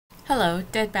Hello,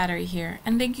 Dead Battery here,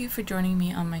 and thank you for joining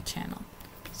me on my channel.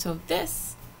 So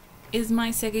this is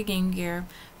my Sega Game Gear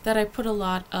that I put a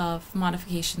lot of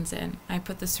modifications in. I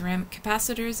put the ceramic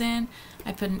capacitors in,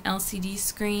 I put an LCD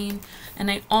screen, and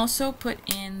I also put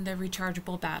in the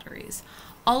rechargeable batteries.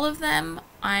 All of them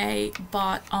I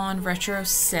bought on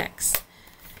Retrosix.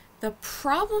 The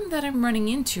problem that I'm running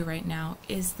into right now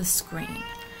is the screen.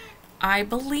 I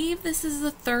believe this is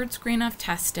the third screen I've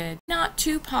tested. Not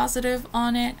too positive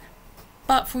on it,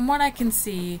 but from what I can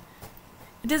see,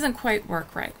 it doesn't quite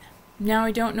work right. Now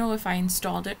I don't know if I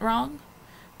installed it wrong,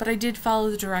 but I did follow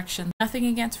the directions. Nothing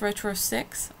against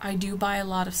Retrosix. I do buy a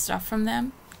lot of stuff from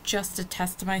them just to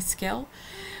test my skill,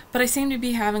 but I seem to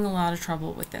be having a lot of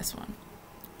trouble with this one.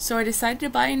 So I decided to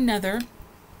buy another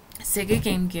Sega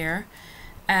Game Gear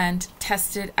and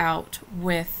test it out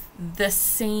with the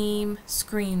same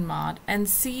screen mod and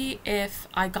see if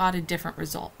I got a different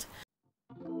result.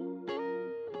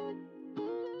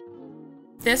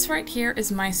 This right here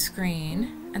is my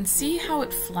screen, and see how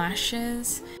it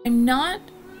flashes? I'm not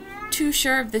too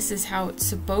sure if this is how it's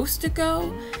supposed to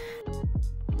go.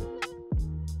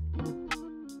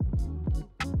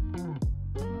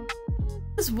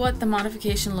 This is what the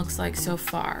modification looks like so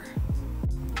far.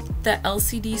 The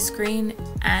LCD screen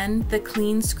and the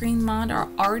CleanScreen mod are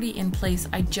already in place.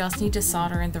 I just need to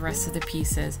solder in the rest of the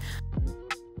pieces.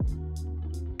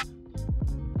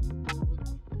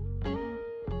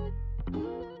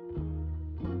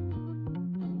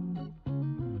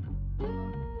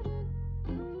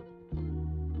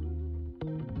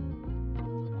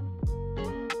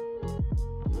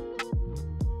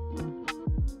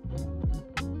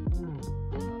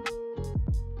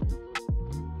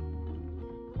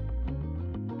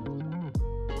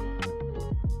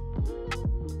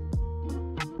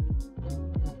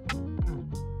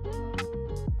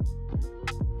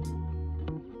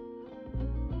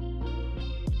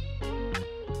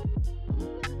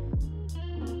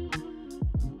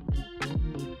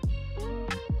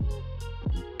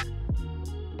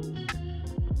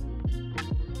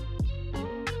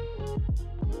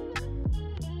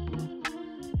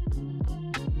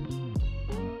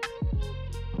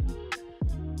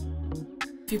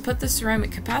 If you put the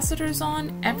ceramic capacitors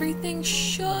on, everything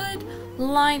should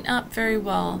line up very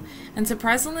well. And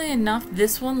surprisingly enough,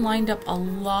 this one lined up a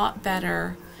lot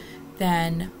better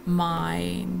than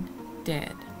mine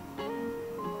did.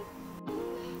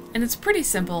 And it's pretty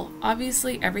simple.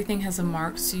 Obviously, everything has a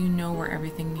mark, so you know where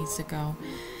everything needs to go.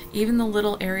 Even the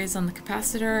little areas on the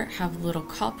capacitor have a little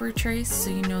copper trace, so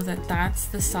you know that that's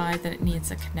the side that it needs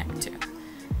to connect to.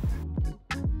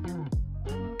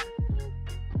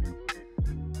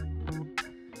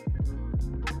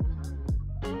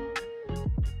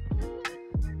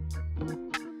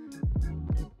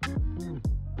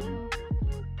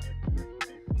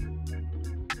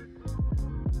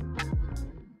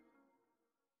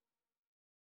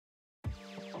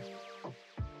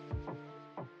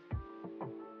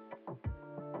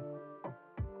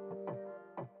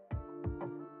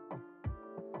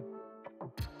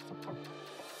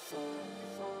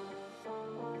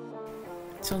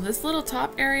 So this little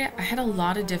top area I had a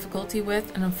lot of difficulty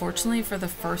with, and unfortunately for the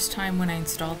first time when I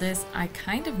installed this, I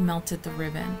kind of melted the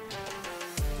ribbon.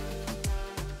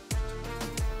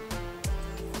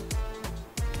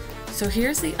 So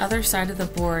here's the other side of the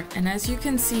board, and as you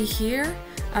can see here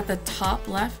at the top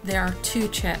left, there are two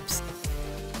chips.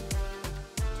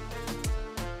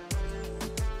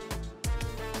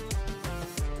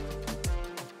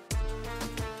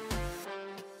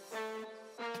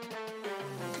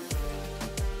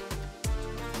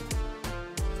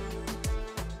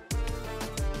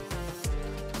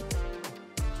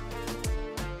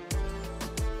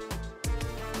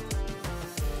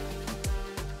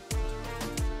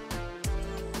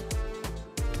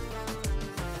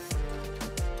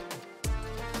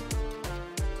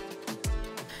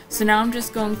 So now I'm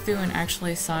just going through and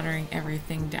actually soldering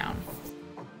everything down.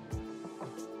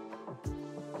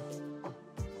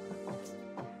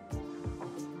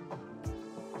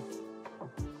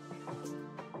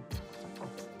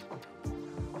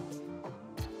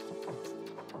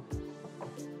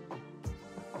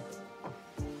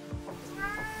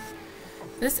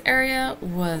 This area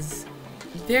was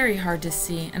very hard to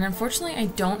see, and unfortunately I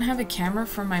don't have a camera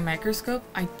for my microscope.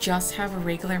 I just have a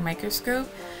regular microscope.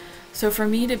 So for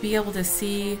me to be able to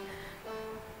see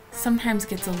sometimes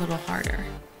gets a little harder.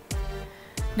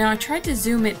 Now I tried to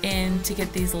zoom it in to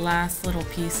get these last little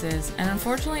pieces, and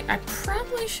unfortunately I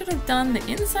probably should have done the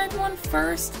inside one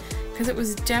first because it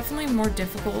was definitely more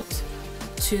difficult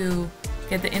to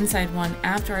get the inside one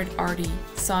after I'd already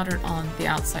soldered on the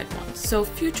outside one. So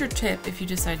future tip if you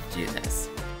decide to do this.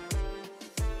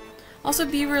 Also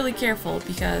be really careful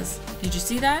because, did you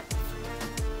see that?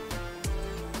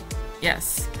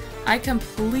 Yes, I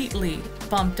completely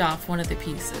bumped off one of the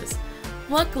pieces.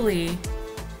 Luckily,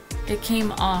 it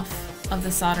came off of the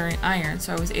soldering iron,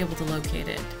 so I was able to locate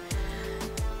it.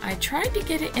 I tried to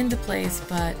get it into place,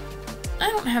 but I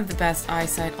don't have the best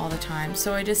eyesight all the time,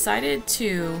 so I decided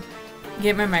to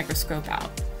get my microscope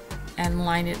out and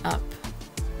line it up.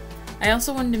 I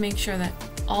also wanted to make sure that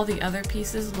all the other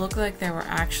pieces looked like they were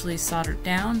actually soldered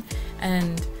down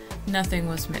and nothing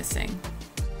was missing.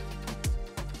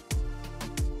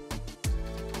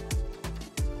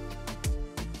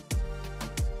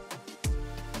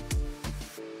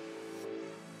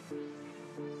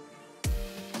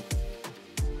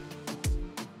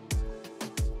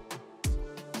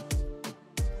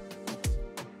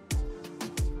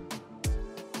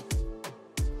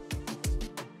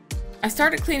 I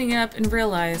started cleaning it up and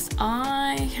realized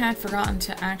I had forgotten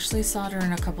to actually solder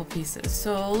in a couple pieces,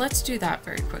 so let's do that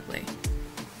very quickly.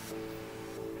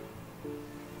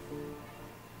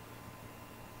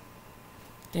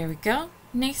 There we go,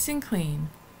 nice and clean.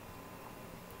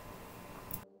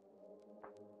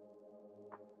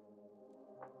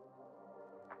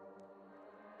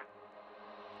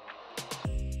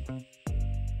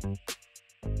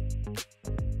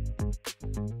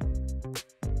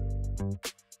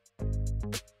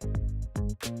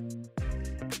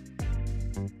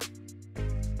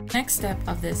 Next step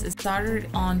of this is soldered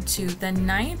onto the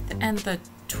 9th and the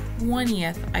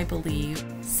 20th, I believe.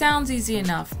 Sounds easy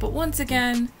enough, but once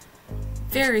again,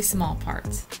 very small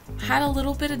parts. Had a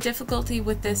little bit of difficulty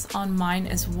with this on mine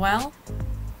as well,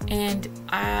 and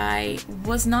I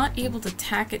was not able to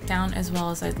tack it down as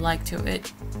well as I'd like to.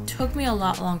 It took me a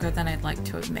lot longer than I'd like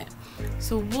to admit.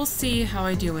 So we'll see how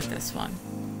I do with this one.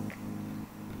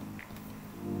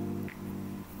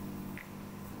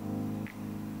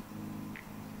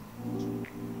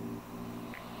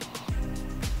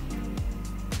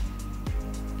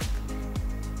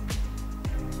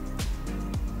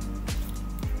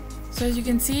 So as you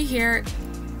can see here,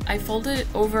 I folded it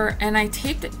over and I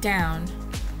taped it down.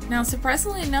 Now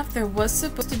surprisingly enough, there was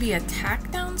supposed to be a tack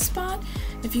down spot,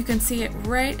 if you can see it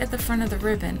right at the front of the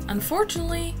ribbon.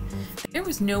 Unfortunately, there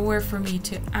was nowhere for me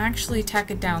to actually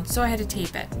tack it down, so I had to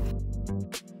tape it.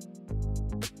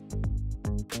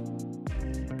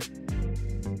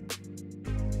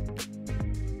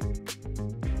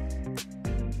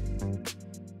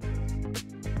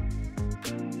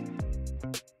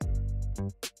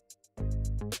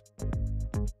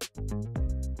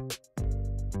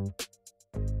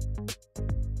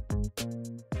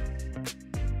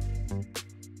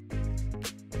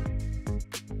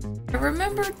 I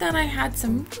remembered that I had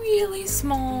some really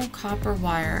small copper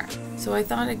wire, so I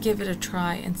thought I'd give it a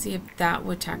try and see if that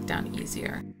would tack down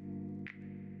easier.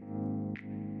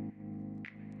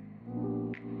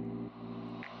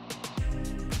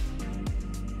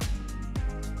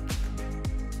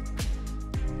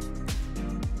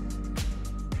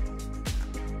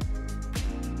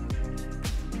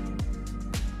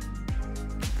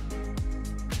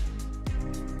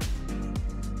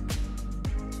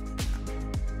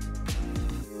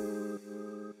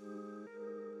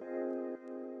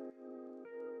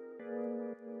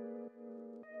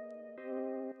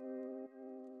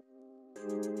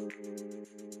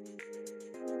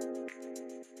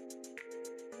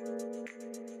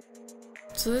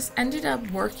 So this ended up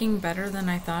working better than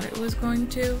I thought it was going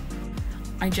to.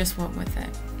 I just went with it.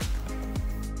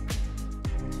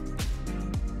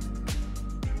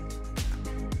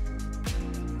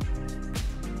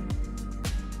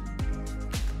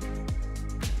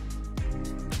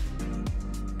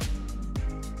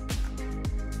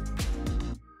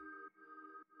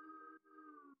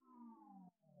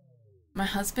 My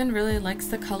husband really likes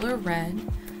the color red,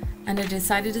 and I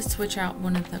decided to switch out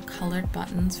one of the colored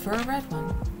buttons for a red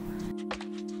one.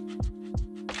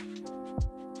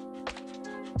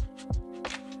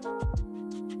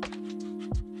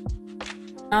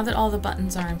 Now that all the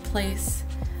buttons are in place,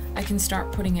 I can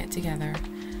start putting it together.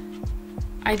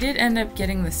 I did end up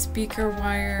getting the speaker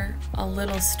wire a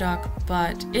little stuck,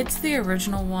 but it's the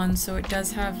original one, so it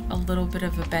does have a little bit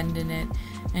of a bend in it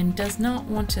and does not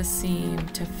want to seem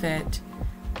to fit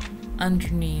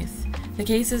underneath. The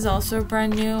case is also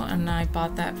brand new, and I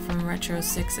bought that from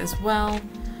Retrosix as well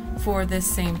for this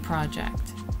same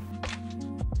project.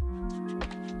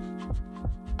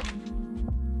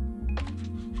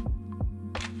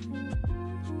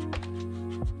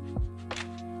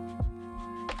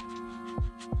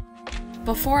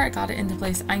 Before I got it into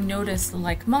place, I noticed,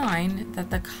 like mine,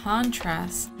 that the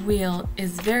contrast wheel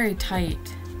is very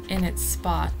tight in its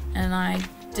spot, and I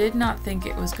did not think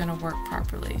it was going to work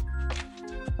properly.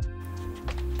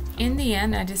 In the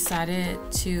end, I decided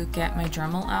to get my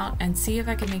Dremel out and see if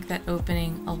I could make that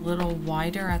opening a little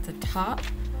wider at the top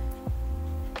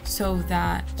so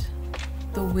that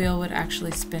the wheel would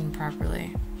actually spin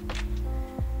properly.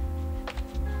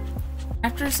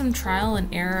 After some trial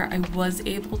and error, I was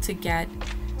able to get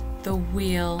the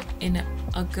wheel in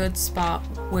a good spot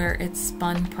where it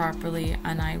spun properly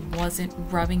and I wasn't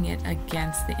rubbing it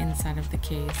against the inside of the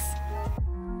case.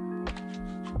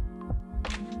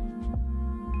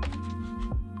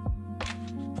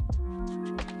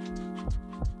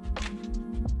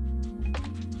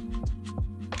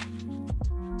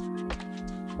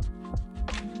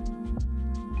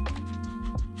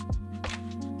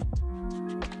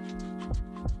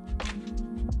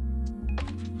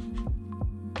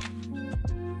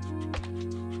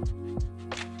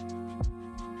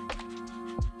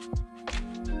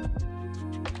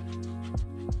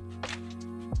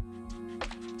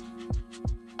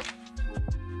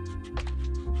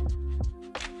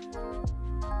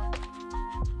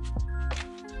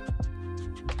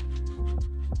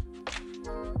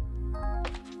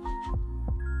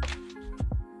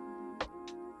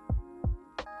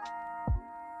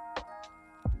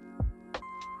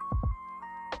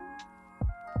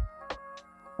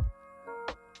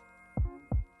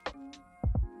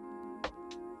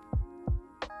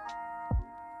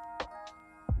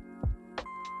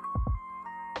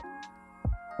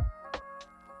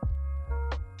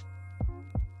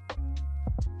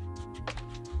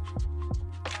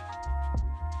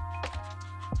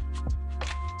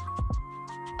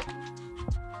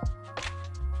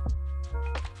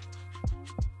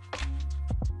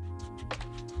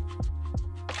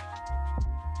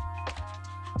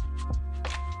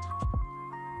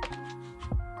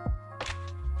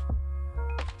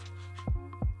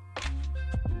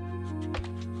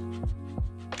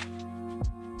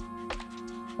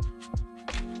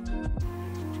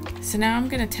 So now I'm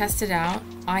going to test it out.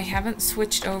 I haven't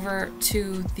switched over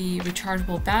to the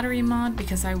rechargeable battery mod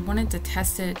because I wanted to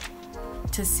test it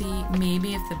to see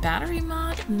maybe if the battery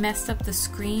mod messed up the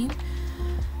screen.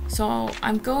 So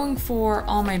I'm going for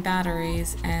all my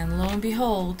batteries, and lo and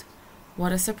behold,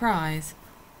 what a surprise,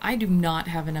 I do not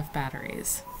have enough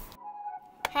batteries.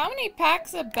 How many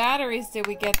packs of batteries did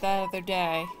we get that other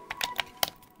day?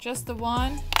 Just the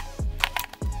one?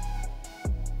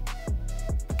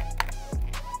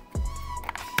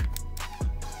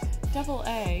 Double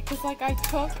A, because like I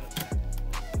took...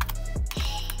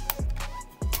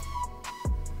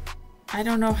 I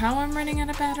don't know how I'm running out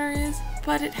of batteries,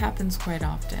 but it happens quite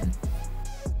often.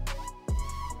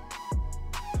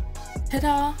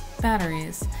 Ta-da!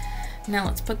 Batteries. Now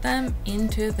let's put them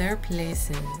into their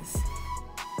places.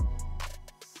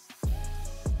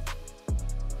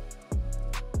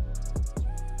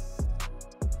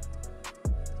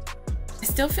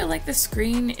 I still feel like the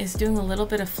screen is doing a little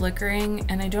bit of flickering,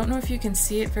 and I don't know if you can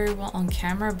see it very well on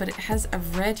camera, but it has a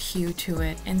red hue to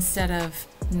it instead of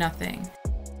nothing.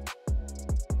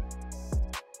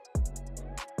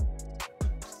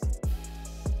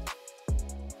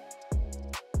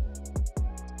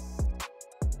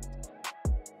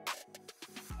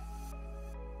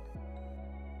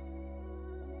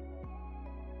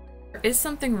 There is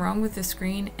something wrong with the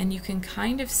screen, and you can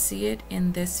kind of see it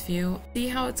in this view. See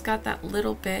how it's got that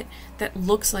little bit that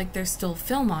looks like there's still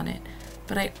film on it,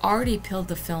 but I already peeled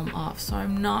the film off, so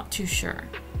I'm not too sure.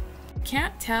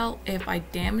 Can't tell if I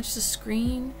damaged the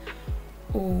screen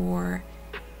or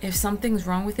if something's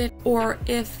wrong with it, or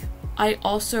if I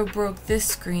also broke this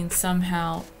screen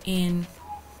somehow in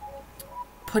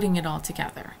putting it all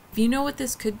together. If you know what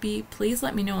this could be, please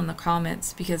let me know in the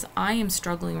comments, because I am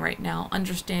struggling right now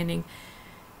understanding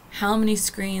how many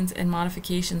screens and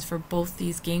modifications for both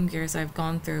these Game Gears I've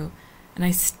gone through, and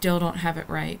I still don't have it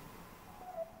right.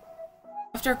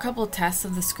 After a couple of tests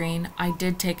of the screen, I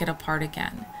did take it apart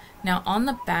again. Now on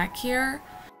the back here,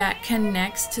 that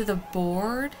connects to the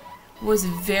board was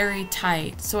very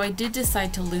tight, so I did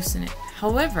decide to loosen it.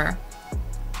 However,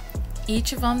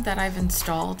 each of them that I've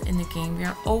installed in the Game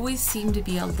Gear always seem to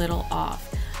be a little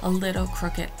off, a little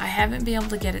crooked. I haven't been able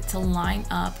to get it to line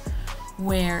up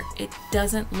where it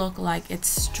doesn't look like it's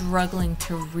struggling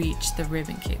to reach the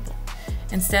ribbon cable.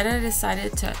 Instead, I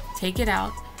decided to take it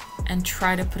out and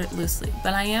try to put it loosely,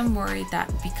 but I am worried that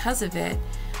because of it,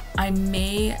 I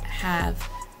may have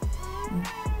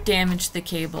damaged the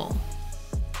cable.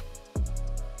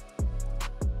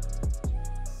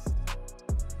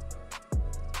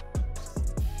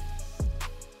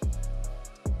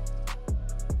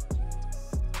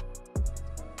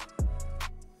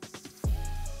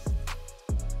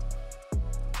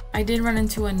 I did run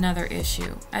into another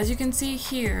issue. As you can see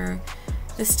here,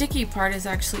 The sticky part is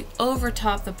actually over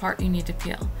top the part you need to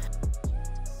peel.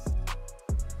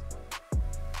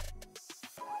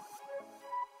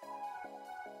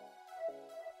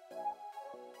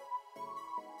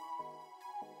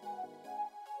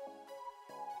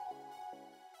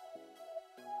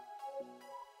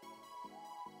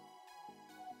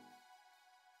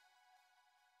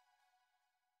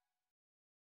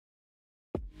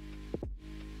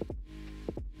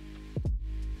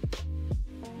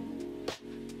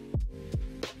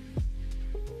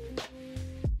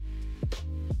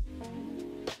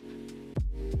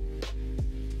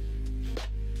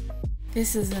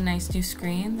 This is a nice new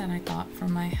screen that I got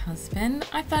from my husband.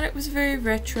 I thought it was very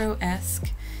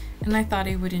retro-esque and I thought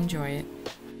he would enjoy it.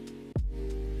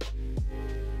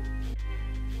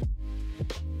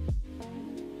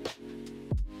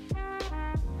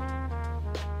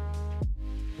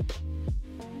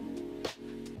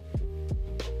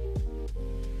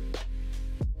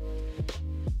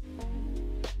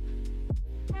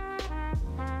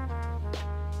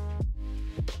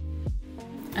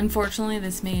 Unfortunately,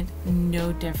 this made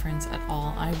no difference at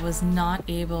all. I was not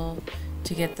able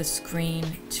to get the screen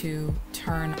to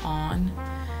turn on,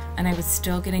 and I was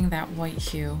still getting that white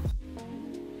hue.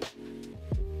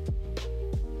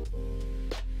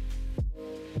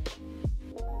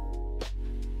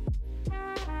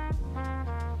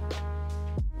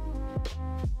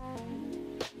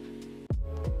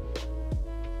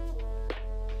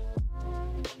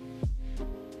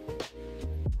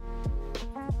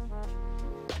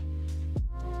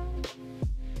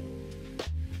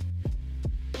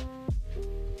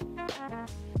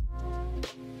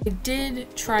 I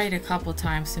did try it a couple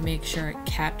times to make sure it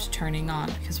kept turning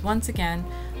on, because once again,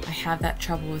 I have that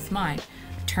trouble with mine.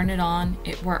 I turn it on,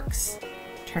 it works.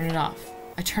 Turn it off.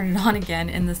 I turn it on again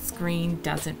and the screen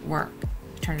doesn't work.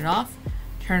 I turn it off,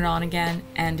 turn it on again,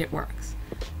 and it works.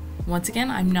 Once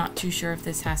again, I'm not too sure if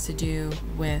this has to do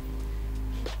with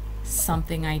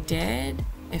something I did,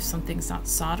 if something's not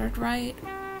soldered right,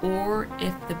 or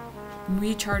if the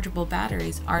rechargeable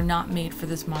batteries are not made for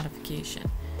this modification.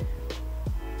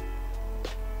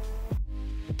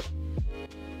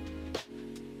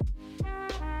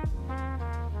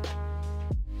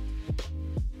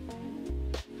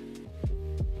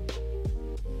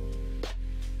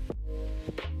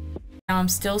 Now I'm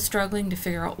still struggling to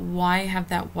figure out why I have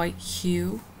that white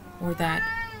hue or that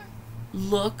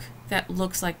look that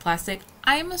looks like plastic.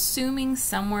 I'm assuming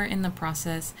somewhere in the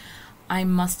process I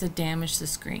must have damaged the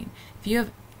screen. If you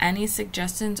have any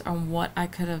suggestions on what I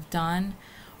could have done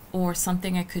or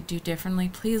something I could do differently,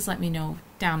 please let me know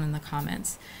down in the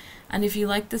comments. And if you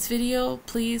like this video,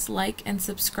 please like and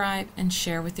subscribe and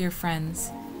share with your friends.